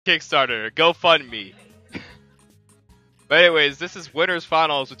Kickstarter, GoFundMe. But anyways, this is winners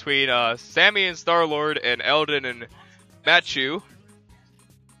finals between Sammy and Starlord and Eldin+Matchu.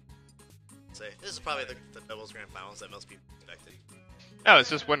 This is probably the doubles grand finals that most people expected. No, it's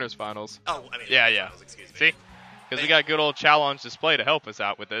just winners finals. Oh, I mean, yeah. finals, excuse me. See? Because we got good old challenge display to help us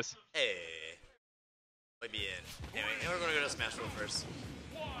out with this. Hey. Might be in. Anyway, we're going to go to Smash Roll first.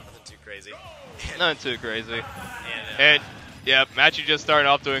 Nothing too crazy. Nothing too crazy. And yeah, Matchu just started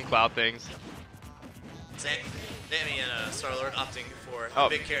off doing cloud things. Sammy and Starlord opting for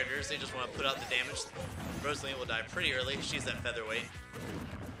big characters. They just want to put out the damage. Rosalie will die pretty early. She's that featherweight.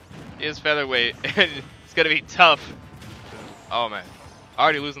 He is featherweight, and it's going to be tough. Oh, man.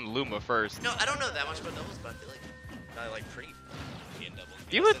 Already losing the Luma first. No, I don't know that much about doubles, but I feel like I like pretty in doubles.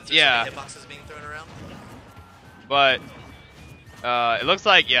 You would, yeah. So hitboxes being thrown around. But it looks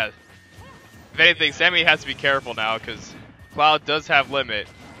like, yeah. If anything, Sammy has to be careful now because Cloud does have limit.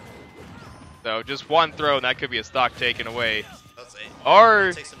 So just one throw, and that could be a stock taken away.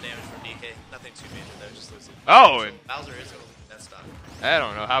 Or take some damage from DK. Nothing too major though, just losing. Oh, and Bowser is holding that stock. I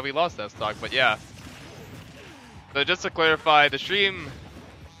don't know how we lost that stock, but yeah. So just to clarify, the stream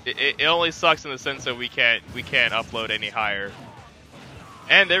it only sucks in the sense that we can't upload any higher.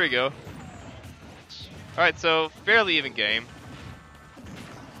 And there we go. All right, so fairly even game.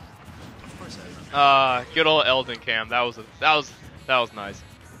 Of course. Good old Eldin cam. That was nice.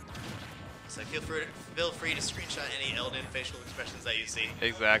 So feel free to screenshot any Eldin facial expressions that you see.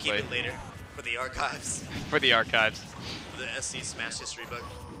 Exactly. Keep it later for the archives. For the archives. The SC Smash History book.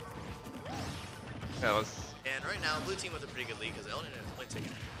 That was. And right now, blue team with a pretty good lead because Eldin is only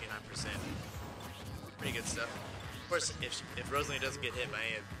taking 59%. Pretty good stuff. Of course, if Rosalie doesn't get hit by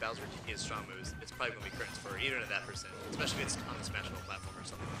any of Bowser DK's strong moves, it's probably going to be curtains for her, even at that percent. Especially if it's on the Smash Bros. Platform or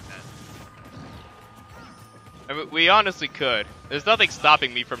something like that. I mean, we honestly could. There's nothing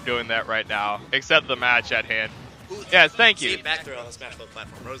stopping me from doing that right now, except the match at hand. Ooh, yes, thank you. See, back throw on the Smash Bros.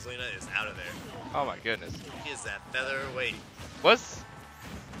 Platform. Rosalina is out of there. Oh my goodness. She is that featherweight.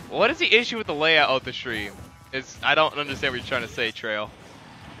 What is the issue with the layout of the stream? I don't understand what you're trying to say, Trail.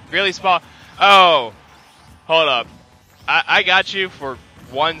 Really small. Oh, hold up. I got you for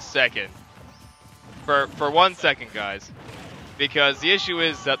 1 second. For 1 second, guys. Because the issue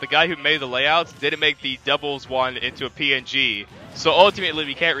is that the guy who made the layouts didn't make the doubles one into a PNG. So ultimately,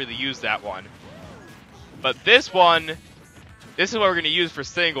 we can't really use that one. But this one, this is what we're going to use for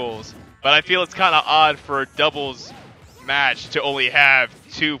singles. But I feel it's kind of odd for a doubles match to only have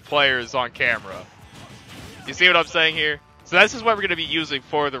 2 players on camera. You see what I'm saying here? So this is what we're going to be using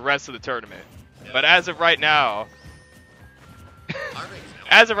for the rest of the tournament. Yep. But as of right now,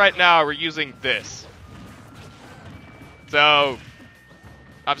 we're using this. So,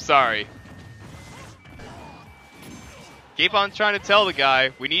 I'm sorry. Keep on trying to tell the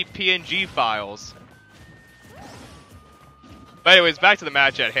guy we need PNG files. But anyways, back to the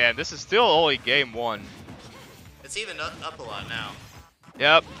match at hand. This is still only game 1. It's even up a lot now.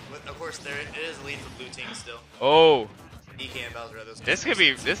 Yep. Of course, it is a lead for blue team still. Oh. DK and Bowser are those this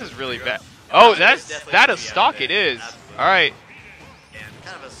is really bad. Oh, that is stock. It is. Absolutely. All right. And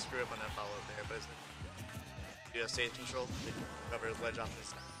kind of a screw up on that follow up there, but do you have stage control? Cover his ledge off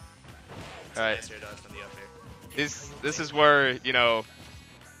this. All right. Nice air dodge from the up air. This is where, you know,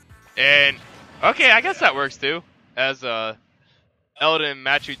 and okay, I guess that works too. As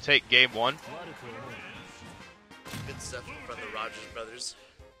Eldin+Matchu take game 1. Good stuff from the Rogers brothers.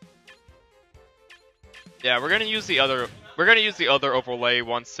 Yeah, we're gonna use the other overlay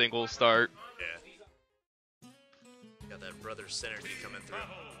once singles start. Yeah. Got that brother synergy coming through.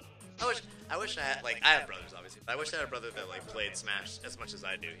 I wish I had, like, I have brothers obviously, but I wish I had a brother that like played Smash as much as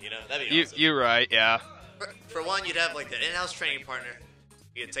I do. You know, that'd be awesome. You're right, yeah. For one, you'd have like the in-house training partner.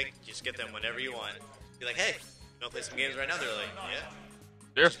 You just get them whenever you want. Be like, hey, you wanna play some games right now? They're like, yeah.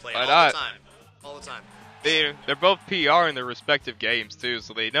 Sure, Just play why all not? the time. All the time. They're both PR in their respective games too,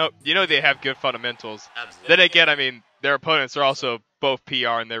 so they know they have good fundamentals. Absolutely. Then again, I mean, their opponents are also both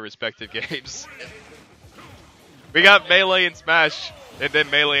PR in their respective games. We got Melee and Smash, and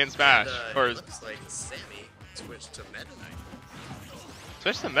then Melee and Smash. And, it looks like Sammy switched to Meta Knight.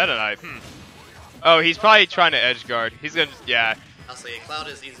 Switch to Meta Knight. Oh, he's probably trying to edge guard. He's gonna, yeah. I'll say Cloud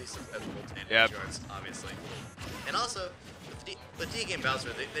is easily susceptible to Yep. edge guards, obviously. And also, with DK and Bowser,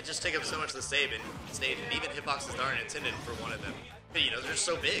 they just take up so much of the stage, and even hitboxes aren't intended for one of them. But, you know, they're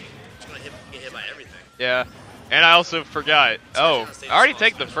so big, you're just going to get hit by everything. Yeah, and I also forgot. Oh, I already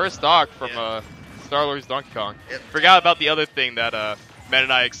take the first stock from Starlord's Donkey Kong. Yep. Forgot about the other thing that Meta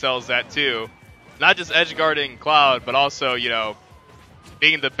Knight excels at too. Not just edge guarding Cloud, but also, you know,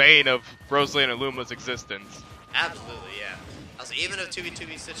 being the bane of Rosalie and Luma's existence. Absolutely, yeah. I'll So even if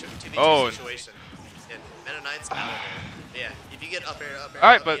 2v2 Oh. situation, and Meta Knight's out of there. Yeah, if you get up air, All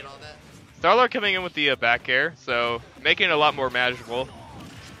right, up but and all that. Starlord coming in with the back air, so making it a lot more manageable.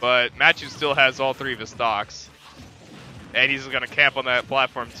 But Matchu still has all 3 of his stocks. And he's going to camp on that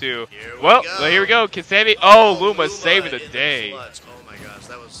platform too. Here we go. Can Sammy? Oh, Luma saving the day. Oh my gosh,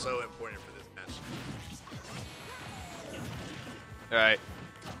 that was so important for this match. All right.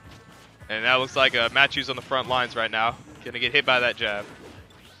 And that looks like Matchu's on the front lines right now. Going to get hit by that jab.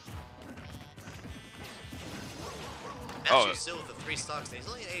 Matchu's still with the 3 stocks, and he's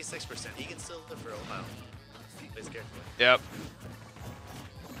only at 86%. He can still live for a while. Plays carefully. Yep.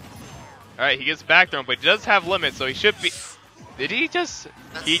 Alright, he gets back thrown, but he does have limit, so he should be... Did he just...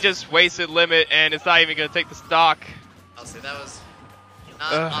 He just wasted limit, and it's not even going to take the stock. I'll say that was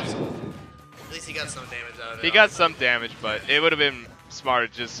not optimal. At least he got some damage out of it. He got some damage, but it would have been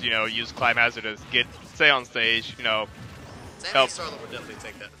smart to just, use Climb Hazard to stay on stage, help. Starlord would definitely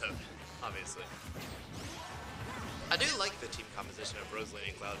take that, though, obviously. I do like the team composition of Rosalie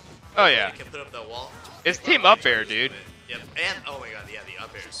and Cloud. Oh, yeah. They can put up the wall. It's team up air, dude. Yep, and oh my god, yeah, the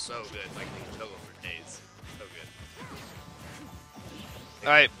up air is so good. Like, they can juggle for days. So good.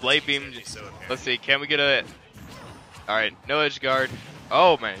 Alright, Blade Beam. So Let's see, can we get a... Alright, no edge guard.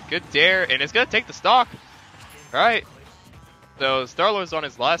 Oh, man, good dare, and it's going to take the stock. Alright. So, Starlord's on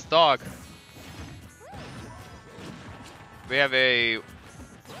his last stock. We have a...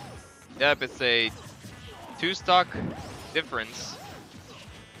 Yep, it's a 2 stock difference.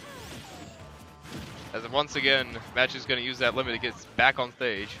 As once again, Match is going to use that limit to get back on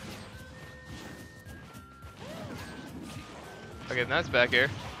stage. Okay, that's back here.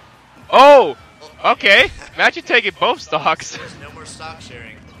 Oh! Okay! Match is taking both stocks. There's no more stock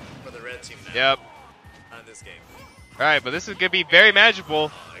sharing for the red team now. Yep. Not in this game. Alright, but this is going to be very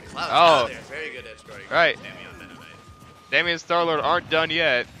manageable. Oh, there. Very good edge guarding. Right. Damien and Starlord aren't done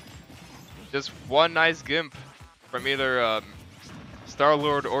yet. Just one nice gimp from either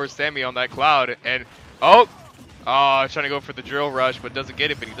Starlord or Sammy on that cloud, and trying to go for the drill rush, but doesn't get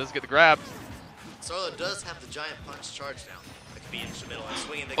it, but he does get the grab. Starlord does have the giant punch charge now. That could be instrumental in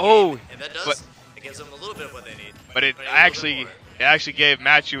swinging the game, and that does, it gives them a little bit of what they need. But it actually gave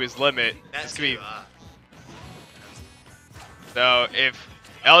Matchu his limit. That's so if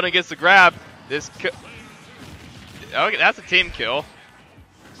Eldin gets the grab, okay, that's a team kill.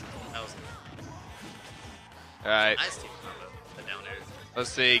 That was Alright. nice team combo. The down air.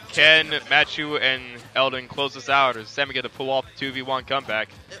 Let's see, can Matchu and Eldin close this out, or is Sammy going to pull off the 2v1 comeback?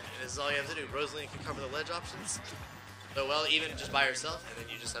 Yep, and this is all you have to do. Rosalie can cover the ledge options so well, even just by herself, and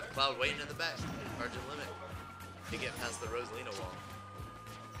then you just have Cloud waiting in the back. Charge and limit. To get past the Rosalina wall.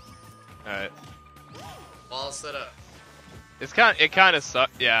 Alright. Wall set up. It kind of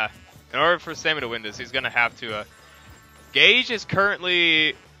sucks, yeah. In order for Sammy to win this, he's going to have to... Gage is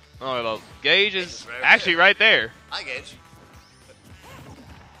currently... Oh, no, Gage is actually right there. Hi, Gage.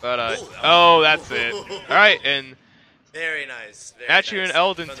 But, that's it. Alright, and... Very nice. Matchu and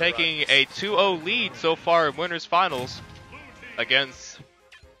Eldin taking a 2-0 lead so far in Winners Finals against...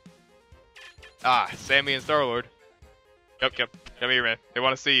 Sammy and Starlord. Yep. Come here, man. They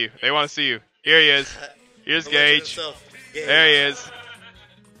want to see you. Here he is. Here's Gage. There he is.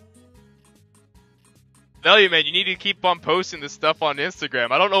 Tell you, man, you need to keep on posting this stuff on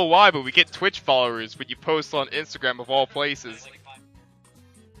Instagram. I don't know why, but we get Twitch followers when you post on Instagram of all places.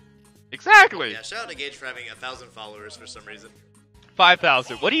 Exactly. Yeah, shout out to Gage for having 1,000 followers for some reason.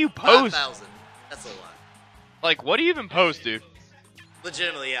 5,000. What do you post? 5,000. That's a lot. Like, what do you even post, dude?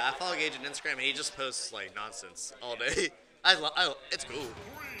 Legitimately, yeah. I follow Gage on Instagram, and he just posts like nonsense all day. It's cool,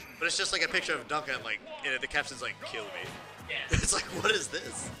 but it's just like a picture of Duncan, like, and the caption's like, "Kill me." It's like, what is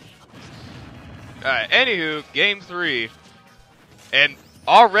this? Alright, anywho, game 3. And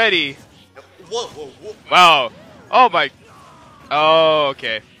already... Whoa. Wow. Oh my... Oh,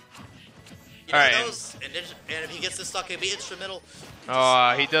 okay. Alright. And if he gets this stock, it'd be instrumental.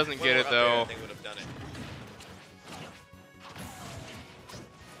 Oh, he doesn't get it, though. I think would have done it.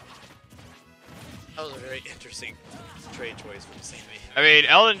 That was a very interesting trade choice from Sammy. I mean,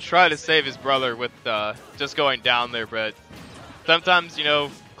 Eldin tried to save his brother with just going down there, but sometimes,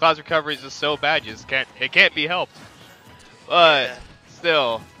 Cloud's recovery is just so bad, it can't be helped. But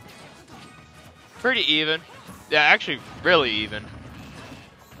still, pretty even. Yeah, actually, really even.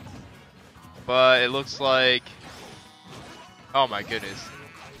 But it looks like, oh my goodness,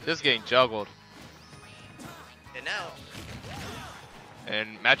 just getting juggled. And now,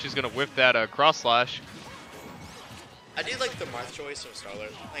 and Matchu's gonna whiff that cross slash. I do like the Marth choice from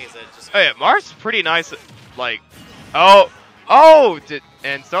Starlord. Like I said, just. Oh yeah, Marth's pretty nice. Like, and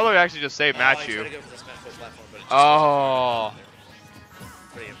Starlord actually just saved Matchu. Go for this platform, but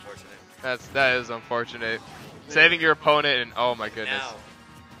Pretty unfortunate. That is unfortunate. Saving your opponent and oh my goodness. Now,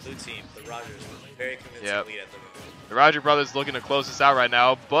 blue team, the Rogers, very convincing lead at the moment. The Roger brothers looking to close this out right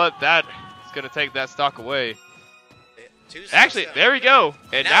now, but that is going to take that stock away. Actually, there we go.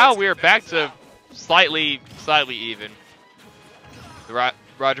 And now we're back to slightly even. The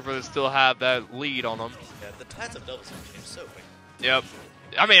Roger brothers still have that lead on them. Yeah, the tides of doubles have changed so quick. Yep.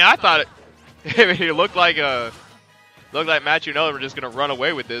 I mean, I thought it looked like Matchu and Eldin were just going to run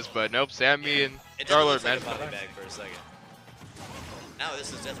away with this, but nope, Sammy and Starlord managed to body bag for a second. Now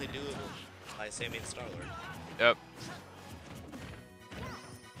this is definitely doable by Sammy and Starlord. Yep.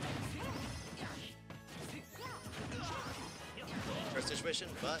 First situation,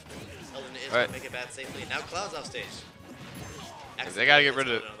 but Eldin is going to make it back safely. Now Cloud's off stage. They got to get rid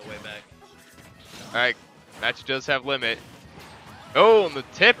of it. On the way back. Alright, Matchu does have limit. Oh, and the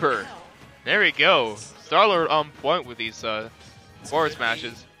tipper. There we go. Starlord on point with these forward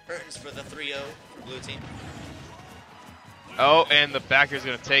smashes. Curtains for the 3-0 for blue team. Oh, and the backer's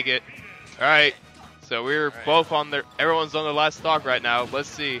going to take it. Alright, so we're both on their, everyone's on their last stock right now. Let's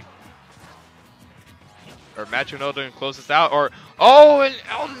see. Or Matchu and Eldin close this out, or, oh, and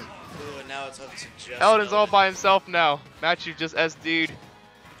Eldin. Ooh, and now it's up to just Eldin's all by himself now. Matchu just SD'd.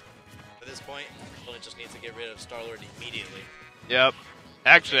 At this point, Eldin just needs to get rid of Starlord immediately. Yep.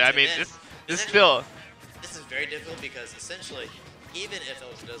 Actually, I mean, this still. This is very difficult because essentially, even if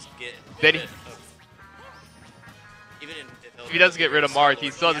Eldin does get rid of, if he doesn't get rid of Marth, he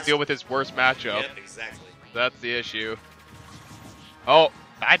still has to deal with his worst matchup. Yep, exactly. That's the issue. Oh,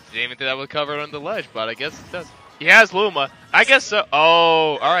 I didn't even think that would cover it on the ledge, but I guess it does. He has Luma. I guess so.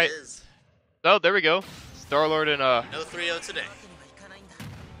 Oh, all right. So there we go. Starlord and no 3-0 today.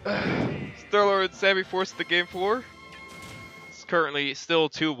 Starlord and Sammy forced the game 4. It's currently still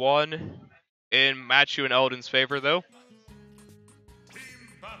 2-1 in Matchu and Eldin's favor, though.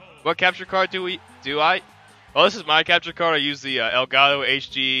 What capture card do I? Well, this is my capture card. I use the Elgato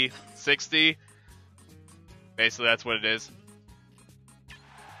HG60. Basically, that's what it is.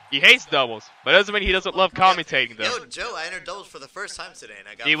 He hates doubles, but it doesn't mean he doesn't love commentating them. Yo, Joe, I entered doubles for the first time today, and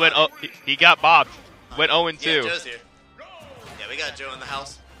I got. He got bobbed. Went 0-2. Yeah, Joe's here. Yeah, we got Joe in the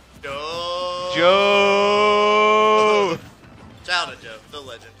house. Joe. Shout out to Joe, the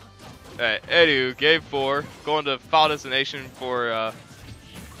legend. Alright, Edu, game 4, going to Final Destination for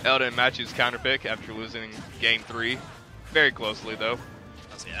Eldin+Matchu's counter pick after losing game 3. Very closely, though.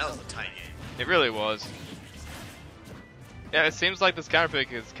 Yeah, that was a tight game. It really was. Yeah, it seems like this counter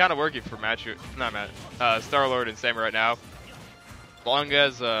pick is kind of working for Starlord and Sammy right now. As long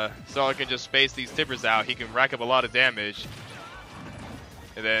as Starlord can just space these tippers out, he can rack up a lot of damage.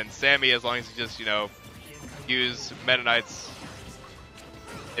 And then Sammy, as long as he just, use Meta Knight's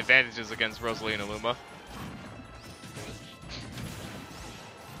advantages against Rosalie and Illuma.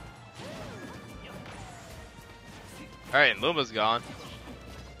 Alright, and Luma's gone.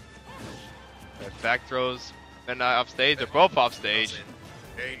 Back throws. Meta Knight off stage. They're both off stage.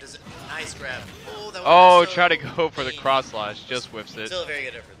 Nice grab. Oh, try to go for the cross slash. Just whiffs it. Still a very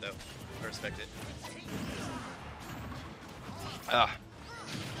good effort, though. I respect it.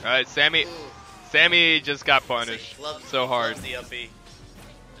 Alright, Sammy. Ooh. Sammy just got punished so hard. The uppy.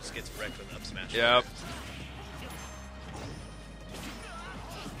 Just gets wrecked with up smash. Yep.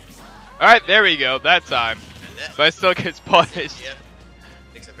 Alright, there we go. That time. But still gets punished. Yep.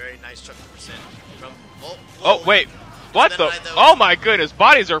 Takes a very nice chunk of percent from. Oh, wait. What the? Oh my goodness.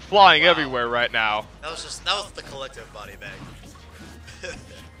 Bodies are flying everywhere right now. That was the collective body bag.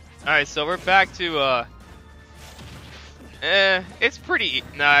 Alright, so we're back to, it's pretty.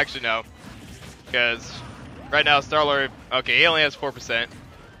 No, actually, no. Because right now, Starlord. Okay, he only has 4%.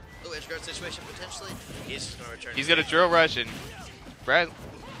 Oh, edge guard situation potentially. He's just going to return. He's going to drill rush and. Brad.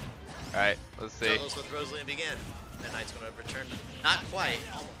 Alright, let's see. Struggles with Rosalie and begin. That Knight's going to return. Not quite.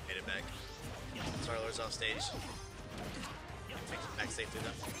 Almost made it back. Starlord's off stage. Takes it back safely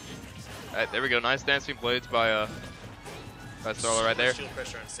though. Alright, there we go. Nice dancing blades by Starlord right there. Shield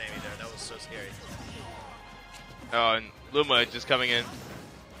pressure on Sammy there. That was so scary. Oh, and Luma just coming in.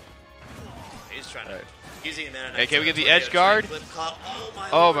 He's trying to. Using Meta Knight. Hey, can we get the edge guard?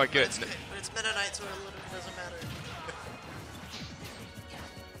 Oh my goodness. But it's Meta Knight, so it literally doesn't matter.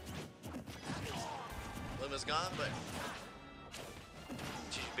 Luma's gone, but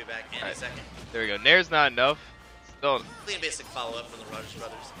she should be back in a second. There we go. Nair's not enough. Still. Clean basic follow up from the Rogers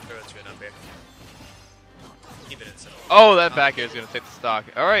brothers. Throw it to an up here. Keep it in simple. Oh, that back air is going to take the stock.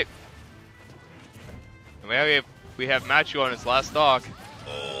 All right. And we have Matchu on his last stock.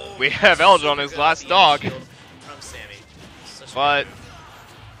 Oh, we have Eldin on his last stock. From Sammy. But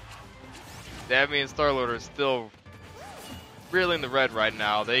Sammy and Starlord are still really in the red right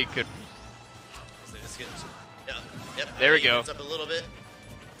now. They could. So just get, yep. There we go. Up a little bit.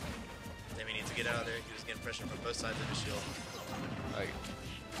 Sammy needs to get out of there. He was getting pressure from both sides of his shield.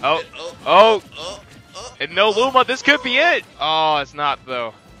 And no Luma. This could be it. Oh, it's not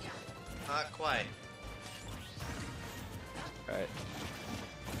though. Not quite. Alright.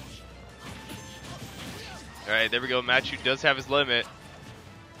 Alright, there we go. Matchu does have his limit.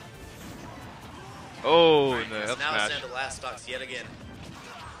 Oh, right, no, now smash. it's down to last stocks yet again.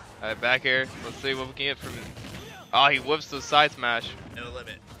 Alright, back here. Let's see what we can get from it. Oh, he whips the side smash. No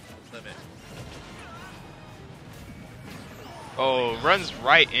limit. Oh, runs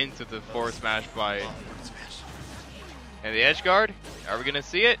right into the forward smash by. Smash. And the edge guard. Are we gonna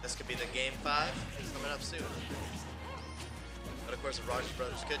see it? This could be the game 5 coming up soon. But of course, the Rogers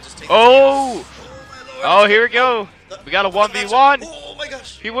brothers could just take. Oh! Oh, my Lord. Here we go. We got a 1v1. Oh my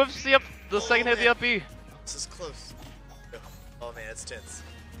gosh! He whips the second hit of the up B. This is close. Oh man, it's tense.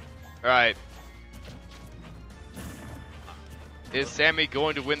 Alright. Is Sammy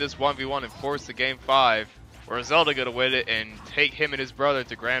going to win this 1v1 and force the game 5? Or is Zelda going to win it and take him and his brother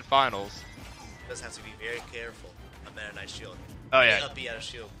to grand finals? Does have to be very careful on Meta Knight's shield. Oh yeah. Up B out of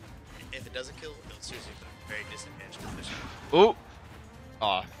shield. If it doesn't kill, it'll seriously put a very disadvantaged position. Ooh.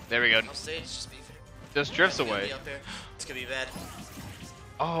 Aw, there we go. Off stage, just be fair. Just drifts It's gonna away. be up there. It's gonna be bad.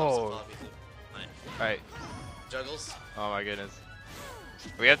 Oh. Fine. Alright. Juggles. Oh my goodness.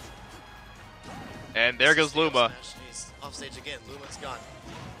 We have. And there goes Luma. He's off stage again. Luma's gone.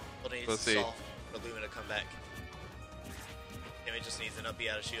 Well, needs Let's to see. solve for Luma to come back. And he just needs an up B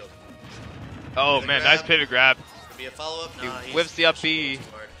out of shield. Oh The man, grab. nice pivot grab. Could be a follow up. He Nah, he's whips the up pushing a B. little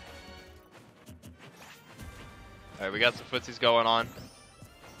too hard. Alright, we got some footsies going on.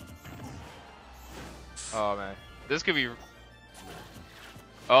 Oh man. This could be.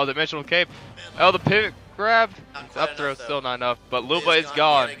 Oh, the dimensional cape. Oh, the pivot grab. Not quite Up throw enough, though. still not enough. But Luma It's is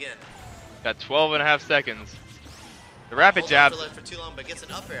gone. yet again. Got 12.5 seconds. The rapid Holds jab. on for left for too long, but gets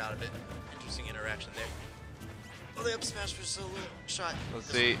an up air out of it. Interesting interaction there. Oh, the up smash was so little shot. Let's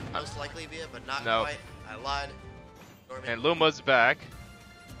This see. would most likely be it, but not No. quite. I lied. Norman And Luma's back.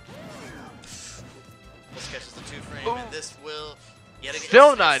 almost catches the 2-frame, Ooh. and this will yet again. Still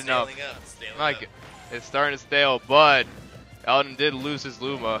it's not enough. sailing up, it's sailing Like, up. it's starting to stale, but Eldin did lose his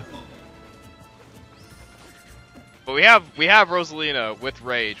Luma. But we have Rosalina with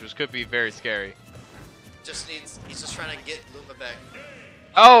Rage, which could be very scary. He's just trying to get Luma back.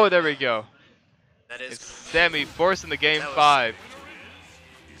 Oh, there we go. That is It's Sammy forcing the game That was- 5.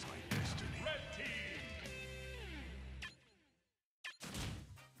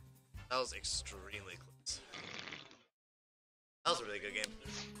 that was extremely close. That was a really good game.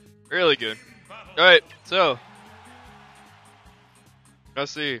 Really good. Alright, so.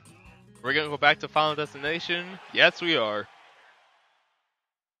 Let's see. We're going to go back to Final Destination. Yes, we are.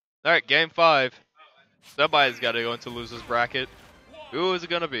 Alright, game 5. Somebody's got to go into loser's bracket. Who is it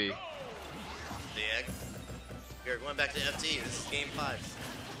going to be? The egg. We are going back to FT. This is game 5.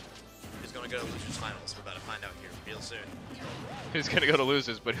 Who's going to go to losers finals? We're about to find out here real soon. Who's going to go to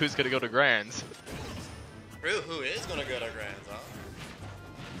losers, but who's going to go to grands? Who is going to go to grands, huh?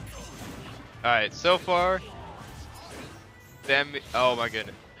 Alright, so far. Sammy. Oh my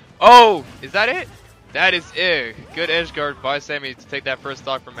goodness. Oh! Is that it? That is it. Good edge guard by Sammy to take that first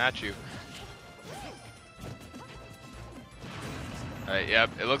stock from Matchu. Alright, yep.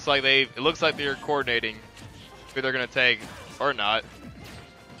 It looks like they're coordinating who they're gonna take or not.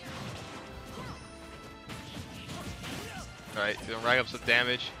 Alright, gonna rack up some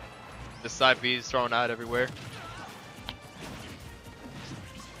damage. This side B is thrown out everywhere.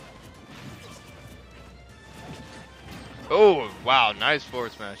 Oh, wow, nice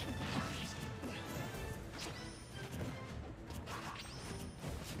forward smash.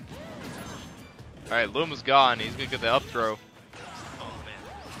 Alright, Luma's gone. He's gonna get the up throw. Oh,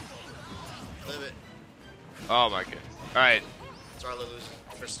 man. Live it. Oh my goodness. Alright. Starlord loses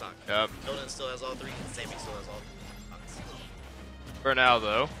first stock. Yep. Eldin still has all 3. Sammy still has all 3 stocks. For now,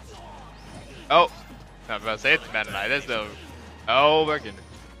 though. Oh. I was about to say it's Meta Knight. There's no. Oh my goodness.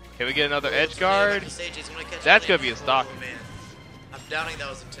 Can we get another edge guard? That's gonna be a stock. Oh, man. I'm doubting that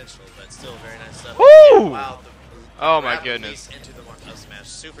was intentional, but still very nice stuff. Woo! Wow. Oh my grab goodness. release into the mark up smash.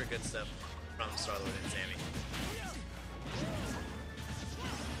 Super good stuff from Starlord and Sammy.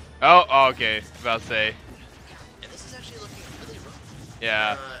 Oh, okay. I was about to say. And this is actually looking really rough.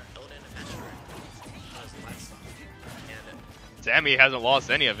 Yeah. Eldin+Matchu on his last stock. And Sammy hasn't lost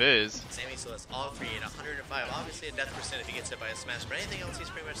any of his. Sammy still has all 3 and 105. Obviously a death percent if he gets hit by a smash, but anything else he's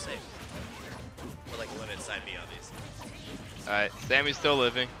pretty much safe. Or like limit side B on these. Alright, Sammy's still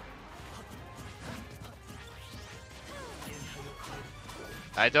living.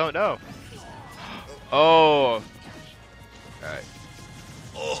 I don't know. Oh. Alright.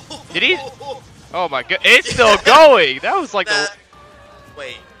 Oh. Did he? Oh my god. It's still going! That was like that,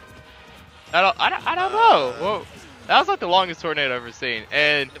 Wait. I don't know. Whoa. That was like the longest tornado I've ever seen.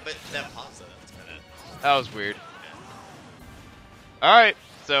 And But that pasta, that's kind of... that was weird. Alright.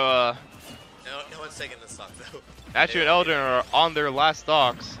 So, No one's taking this stock, though. Matchu and Eldin are on their last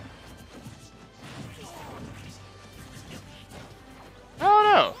stocks. I don't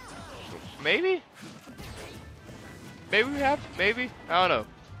know. Maybe? Maybe we have? Maybe? I don't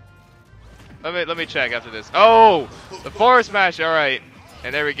know. Let me check after this. Oh! The forest match, alright.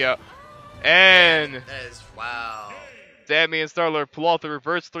 And there we go. And That is, wow. Sammy and Starlord pull off the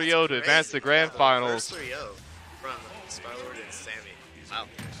reverse 3-0 to advance to the grand finals. Reverse 3-0 from Starlord and Sammy. Wow.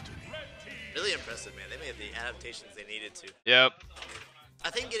 Really impressive, man. They made the adaptations they needed to. Yep. I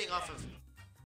think getting off of